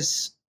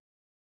always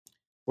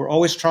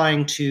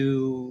trying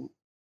to,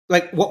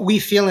 like, what we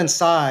feel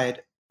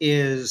inside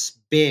is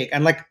big,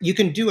 and like you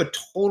can do a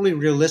totally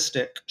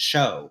realistic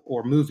show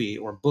or movie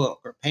or book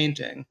or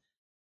painting,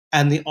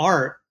 and the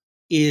art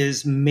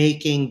is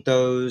making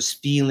those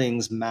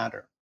feelings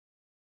matter.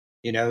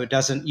 It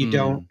doesn't.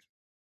 Mm,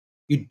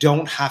 You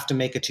don't have to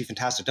make it too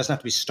fantastic. It doesn't have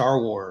to be Star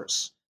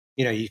Wars.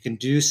 You can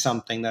do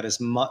something that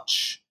is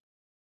much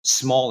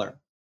smaller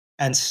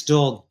and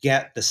still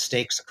get the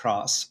stakes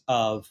across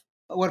of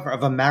whatever,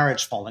 of a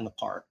marriage falling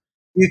apart.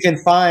 You can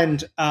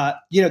find,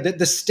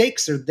 the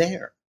stakes are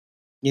there.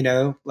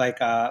 Like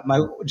my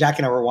Jack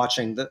and I were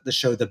watching the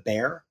show The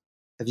Bear.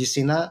 Have you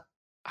seen that?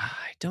 I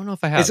don't know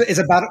if I It's have. it's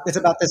about it's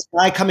about this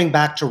guy coming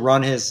back to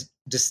run his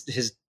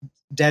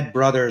dead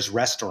brother's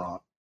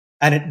restaurant,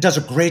 and it does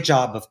a great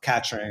job of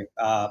capturing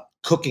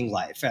cooking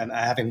life and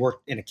having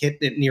worked in a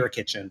near a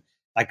kitchen.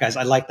 Like, guys,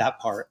 I like that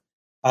part.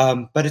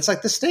 But it's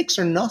like the stakes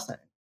are nothing.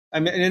 I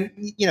mean,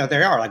 and,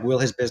 they are like, will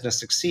his business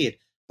succeed?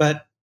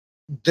 But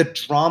the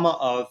drama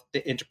of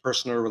the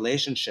interpersonal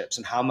relationships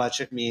and how much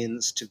it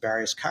means to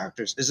various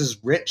characters is as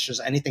rich as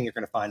anything you're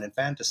going to find in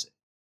fantasy,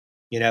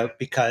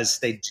 because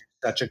they do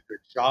such a good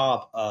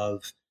job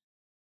of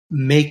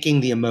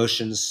making the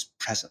emotions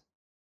present.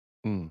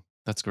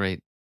 That's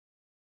great.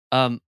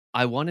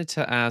 I wanted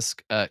to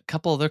ask a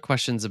couple other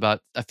questions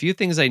about a few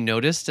things I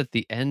noticed at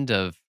the end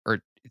of, or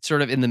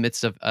sort of in the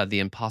midst of the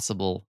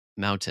Impossible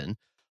Mountain.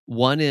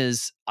 One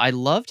is I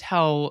loved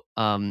how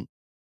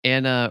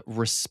Anna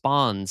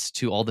responds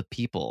to all the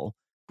people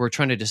who are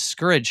trying to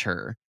discourage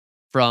her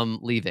from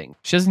leaving.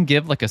 She doesn't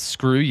give like a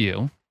screw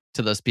you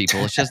to those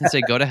people. She doesn't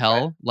say go to Right.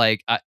 hell,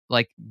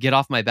 like get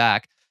off my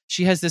back.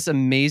 She has this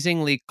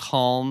amazingly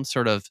calm,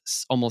 sort of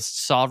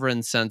almost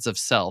sovereign sense of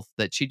self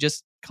that she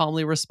just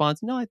calmly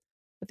responds, "No, I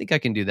think I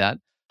can do that."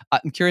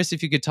 I'm curious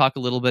if you could talk a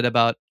little bit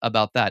about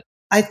that.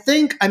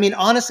 I mean,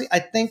 honestly, I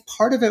think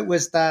part of it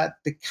was that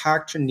the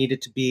character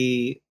needed to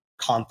be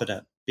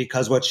confident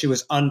because what she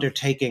was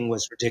undertaking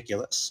was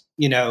ridiculous,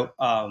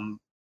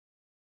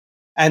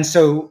 and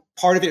so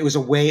part of it was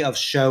a way of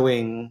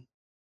showing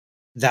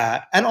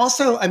that. And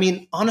also, I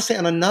mean, honestly,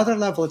 on another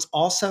level, it's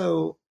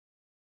also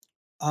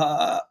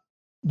uh,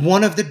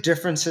 one of the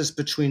differences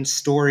between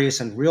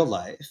stories and real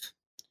life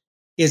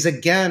is,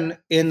 again,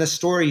 in the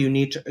story you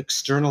need to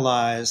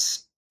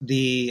externalize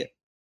the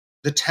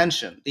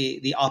tension,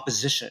 the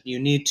opposition. You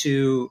need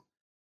to.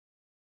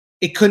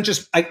 It couldn't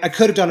just. I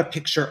could have done a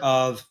picture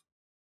of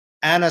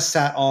Anna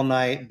sat all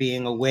night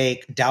being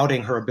awake,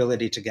 doubting her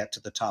ability to get to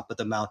the top of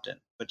the mountain,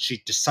 but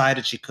she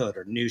decided she could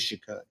or knew she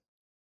could.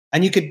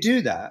 And you could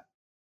do that,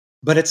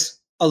 but it's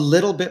a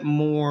little bit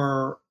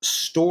more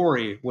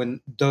story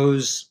when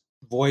those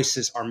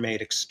voices are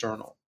made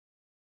external.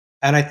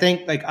 And I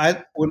think, like,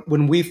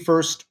 when we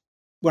first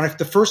when I,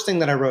 the first thing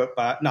that I wrote,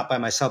 not by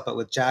myself but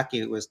with Jackie,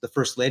 it was the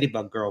first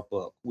Ladybug Girl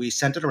book. We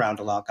sent it around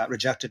a lot, got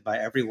rejected by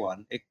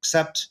everyone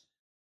except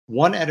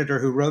one editor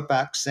who wrote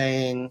back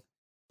saying,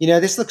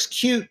 this looks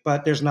cute,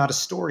 but there's not a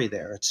story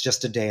there. It's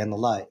just a day in the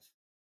life.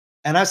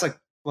 And I was like,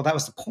 well, that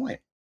was the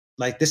point.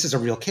 Like, this is a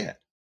real kid.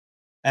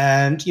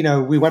 And,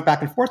 we went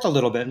back and forth a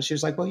little bit. And she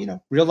was like,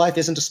 well, real life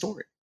isn't a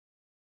story.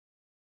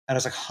 And I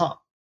was like, huh.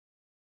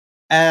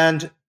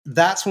 And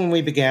that's when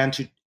we began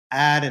to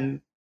add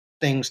in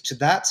things to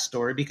that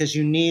story because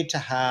you need to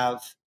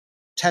have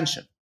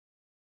tension.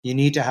 You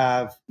need to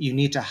have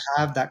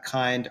that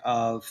kind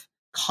of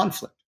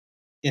conflict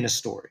in a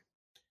story.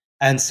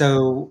 And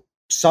so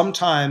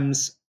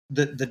sometimes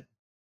the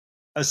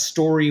a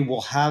story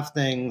will have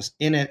things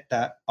in it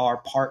that are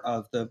part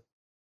of the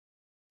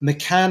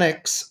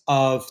mechanics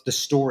of the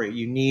story.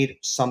 You need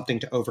something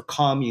to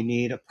overcome, you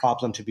need a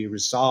problem to be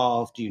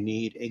resolved, you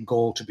need a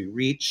goal to be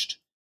reached.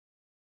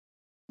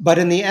 But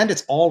in the end,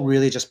 it's all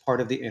really just part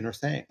of the inner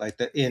thing.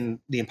 Like in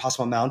the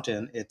Impossible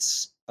Mountain,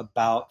 it's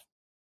about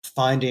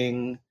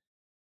finding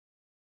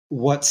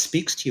what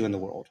speaks to you in the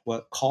world,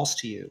 what calls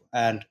to you,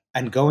 and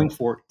going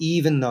for it,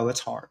 even though it's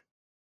hard.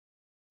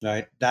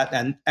 Right? That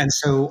and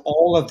so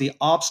all of the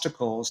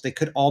obstacles, they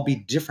could all be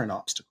different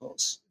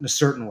obstacles in a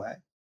certain way,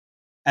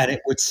 and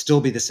it would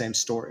still be the same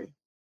story.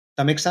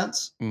 That makes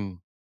sense? Mm.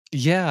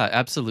 Yeah,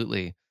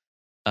 absolutely.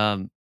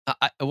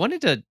 I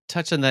wanted to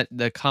touch on that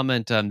the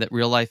comment that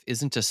real life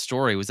isn't a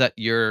story. Was that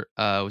your?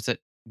 Was that?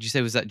 Did you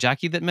say was that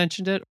Jackie that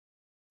mentioned it?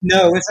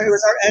 No, it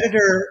was our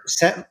editor,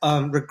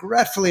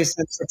 regretfully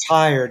since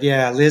retired.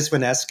 Yeah, Liz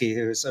Wineski,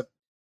 who's a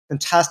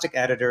fantastic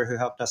editor who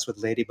helped us with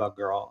Ladybug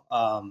Girl.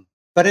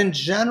 But in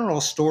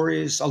general,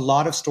 a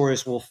lot of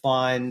stories will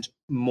find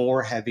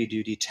more heavy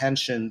duty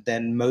tension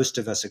than most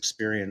of us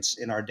experience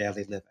in our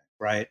daily living,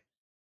 right?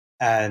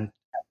 And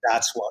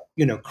that's what,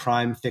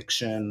 crime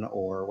fiction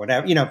or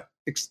whatever,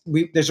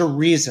 there's a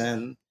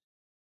reason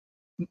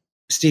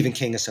Stephen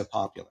King is so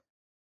popular.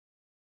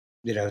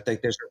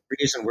 Like there's a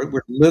reason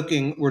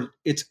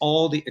it's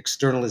all the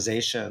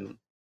externalization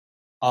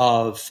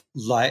of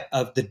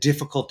the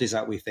difficulties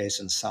that we face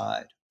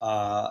inside.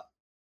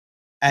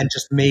 And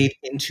just made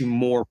into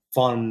more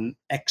fun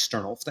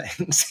external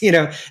things,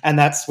 and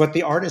that's what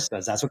the artist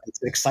does. That's what makes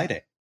it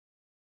exciting.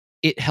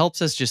 It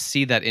helps us just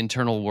see that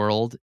internal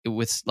world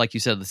with, like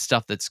you said, the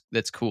stuff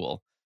that's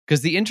cool.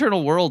 Because the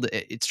internal world,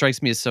 it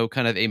strikes me as so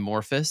kind of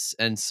amorphous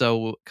and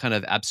so kind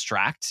of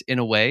abstract in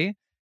a way.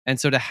 And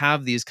so to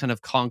have these kind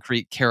of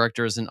concrete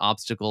characters and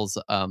obstacles,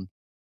 I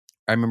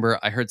remember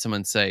I heard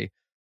someone say,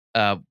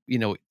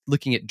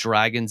 looking at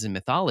dragons and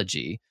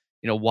mythology,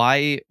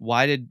 why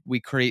did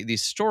we create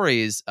these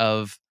stories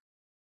of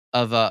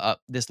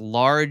this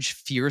large,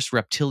 fierce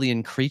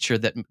reptilian creature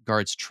that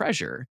guards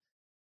treasure?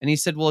 And he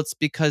said, well, it's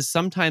because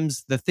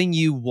sometimes the thing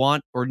you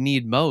want or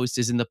need most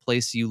is in the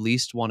place you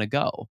least want to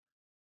go.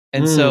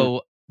 And Mm.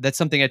 so that's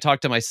something I talk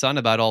to my son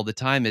about all the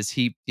time is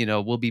he,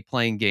 we'll be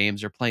playing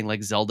games or playing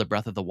like Zelda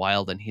Breath of the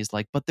Wild. And he's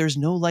like, but there's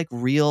no like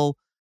real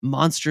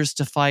monsters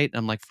to fight. And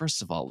I'm like,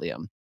 first of all,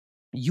 Liam,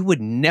 you would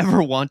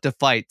never want to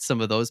fight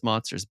some of those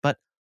monsters. But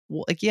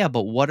like, yeah,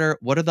 but what are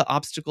the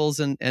obstacles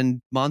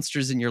and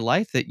monsters in your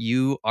life that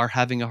you are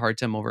having a hard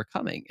time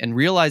overcoming, and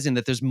realizing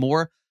that there's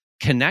more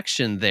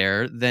connection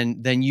there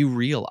than you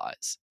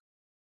realize.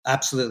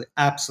 Absolutely,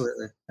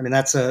 absolutely.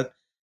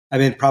 I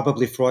mean,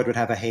 probably Freud would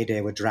have a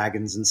heyday with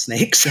dragons and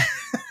snakes.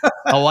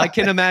 Oh, I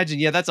can imagine.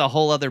 Yeah, that's a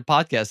whole other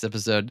podcast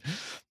episode.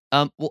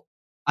 Well,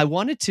 I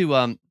wanted to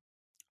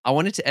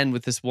end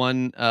with this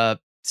one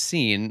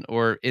scene,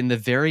 or in the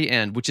very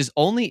end, which is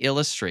only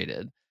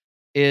illustrated.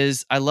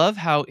 Is I love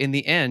how in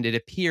the end it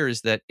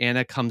appears that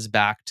Anna comes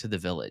back to the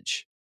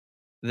village.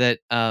 That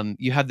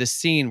you have this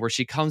scene where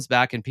she comes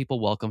back and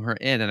people welcome her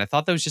in, and I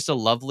thought that was just a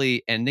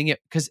lovely ending. It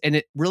because and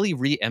it really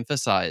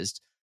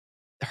re-emphasized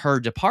her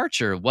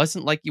departure. It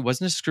wasn't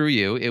a screw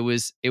you. It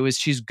was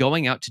she's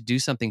going out to do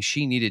something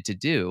she needed to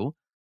do,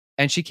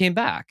 and she came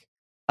back.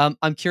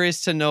 I'm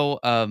curious to know,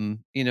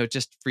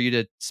 just for you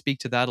to speak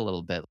to that a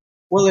little bit.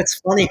 Well, it's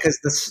funny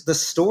because the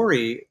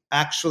story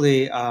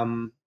actually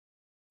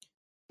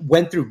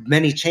went through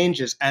many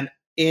changes, and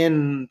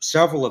in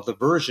several of the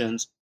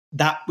versions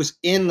that was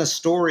in the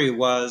story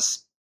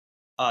was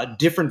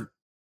different.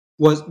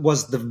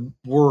 Was the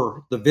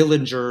Were the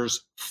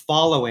villagers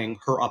following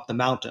her up the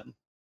mountain?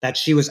 That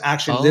she was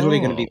actually literally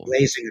going to be Oh,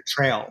 blazing a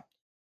trail,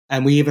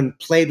 and we even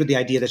played with the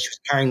idea that she was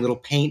carrying little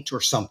paint or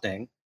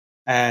something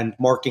and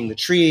marking the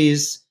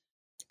trees,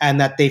 and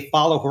that they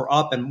follow her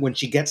up. And when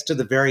she gets to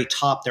the very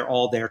top, they're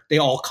all there. They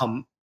all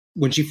come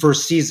when she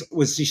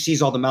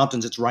sees all the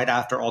mountains. It's right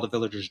after all the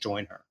villagers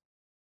join her,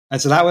 and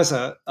so that was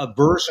a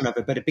version of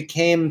it. But it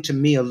became to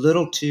me a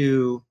little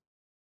too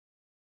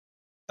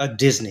a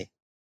Disney,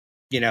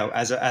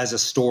 as a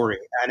story,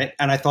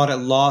 and I thought it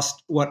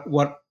lost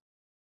what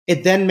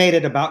it then made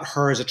it about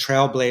her as a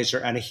trailblazer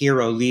and a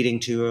hero leading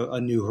to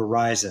a new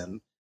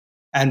horizon.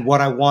 And what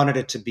I wanted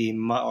it to be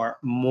more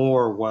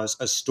was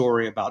a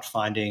story about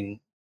finding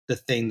the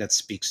thing that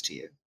speaks to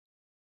you.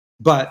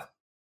 But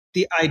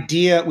the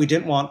idea, we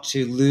didn't want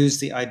to lose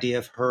the idea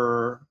of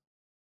her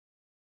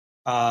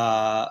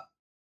uh,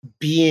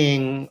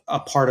 being a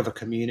part of a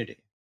community.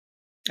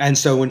 And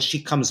so when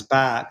she comes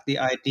back, the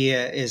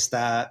idea is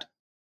that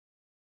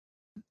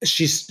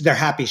they're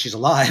happy she's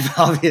alive,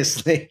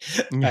 obviously,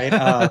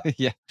 right?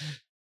 yeah.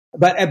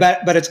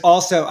 But it's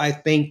also, I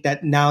think,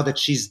 that now that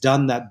she's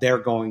done that, they're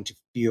going to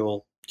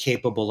feel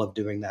capable of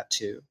doing that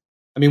too.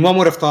 I mean, one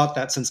would have thought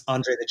that since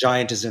Andre the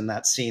Giant is in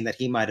that scene, that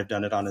he might have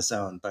done it on his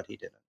own, but he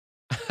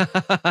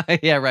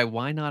didn't. Yeah, right.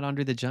 Why not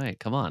Andre the Giant?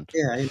 Come on.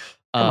 Yeah, come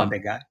on, Um,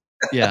 big guy.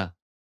 yeah,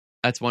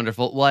 that's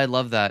wonderful. Well, I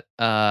love that.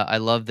 I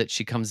love that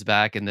she comes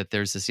back and that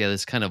there's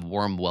this kind of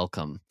warm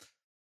welcome.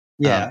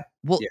 Yeah,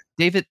 Well, yeah,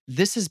 David,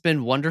 this has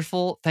been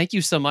wonderful. Thank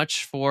you so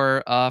much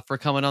for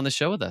coming on the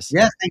show with us.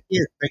 yeah. Thank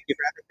you for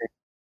having me,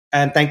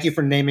 and thank you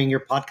for naming your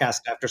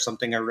podcast after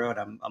something I wrote.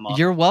 I'm honored.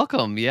 You're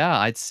welcome.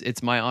 Yeah,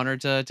 it's my honor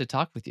to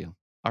talk with you.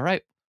 All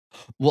right.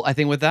 Well, I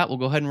think with that, we'll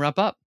go ahead and wrap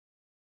up.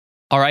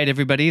 All right,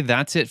 everybody,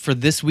 that's it for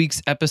this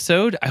week's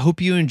episode. I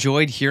hope you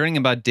enjoyed hearing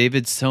about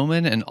David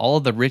Soman and all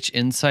of the rich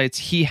insights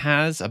he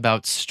has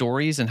about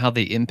stories and how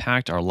they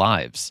impact our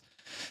lives.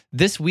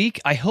 This week,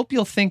 I hope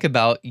you'll think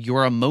about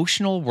your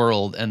emotional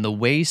world and the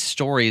way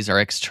stories are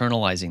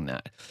externalizing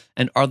that.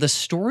 And are the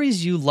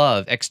stories you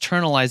love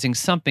externalizing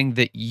something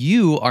that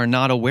you are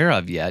not aware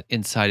of yet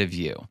inside of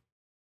you?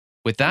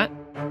 With that,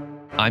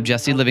 I'm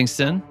Jesse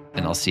Livingston,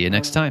 and I'll see you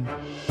next time.